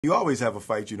You always have a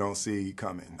fight you don't see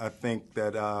coming. I think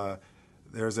that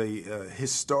there's a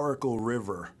historical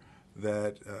river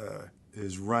that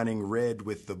is running red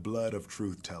with the blood of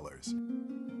truth tellers.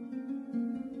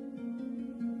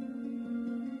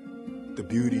 The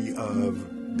beauty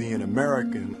of being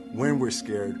American, when we're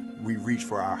scared, we reach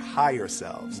for our higher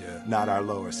selves, not our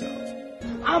lower selves.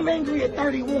 I'm angry at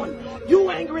 31. You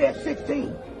angry at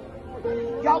 16.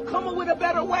 Y'all coming with a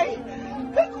better way?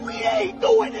 We ain't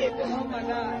doing it. Oh my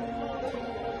God.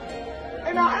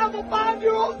 And I have a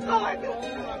 5-year-old son,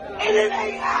 and it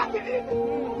ain't happening.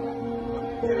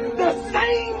 The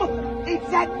same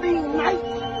exact thing night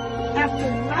after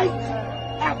night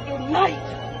after night.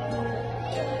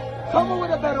 Coming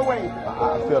with a better way.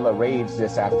 I feel a rage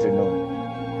this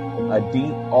afternoon. A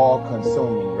deep,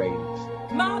 all-consuming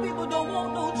rage. My people don't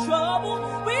want no trouble.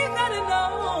 We got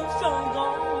enough strong.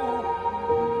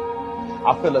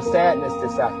 I feel a sadness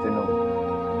this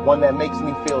afternoon. One that makes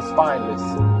me feel spineless.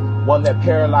 One that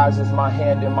paralyzes my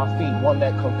hand and my feet. One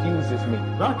that confuses me.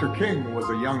 Dr. King was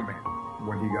a young man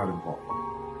when he got involved.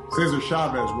 Cesar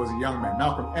Chavez was a young man.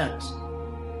 Malcolm X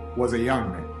was a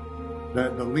young man.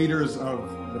 The leaders of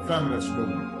the feminist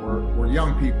movement were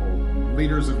young people.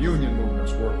 Leaders of union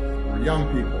movements were young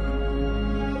people.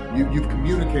 You've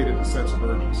communicated a sense of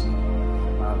urgency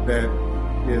that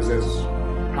is as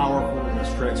powerful and as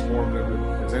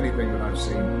transformative as anything that I've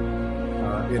seen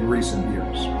in recent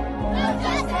years. No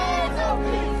justice, no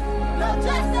peace. No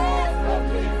justice, no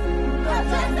peace. No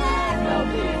justice, no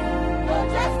peace. No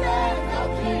justice, no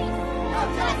peace. No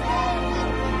justice,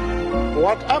 no peace.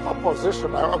 Whatever position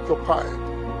I occupied,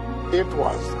 it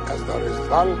was as the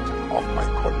result of my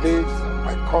colleagues,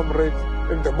 my comrades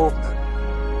in the movement.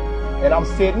 And I'm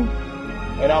sitting,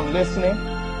 and I'm listening,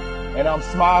 and I'm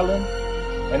smiling,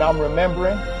 and I'm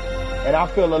remembering, and I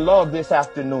feel a love this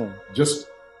afternoon. Just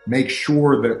make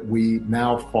sure that we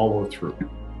now follow through.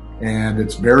 And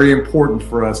it's very important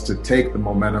for us to take the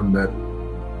momentum that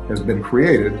has been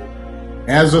created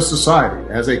as a society,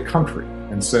 as a country,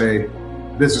 and say,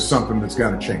 this is something that's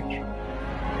got to change.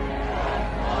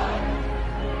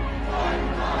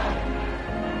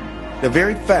 The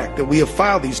very fact that we have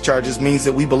filed these charges means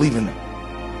that we believe in them.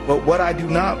 But what I do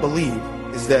not believe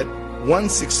is that one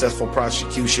successful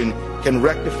prosecution can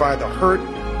rectify the hurt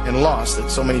and loss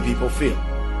that so many people feel.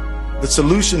 The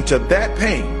solution to that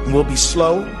pain will be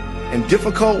slow and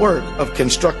difficult work of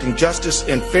constructing justice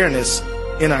and fairness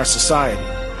in our society.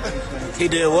 He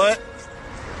did what?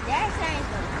 That changed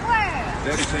the world.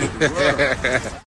 That changed the world.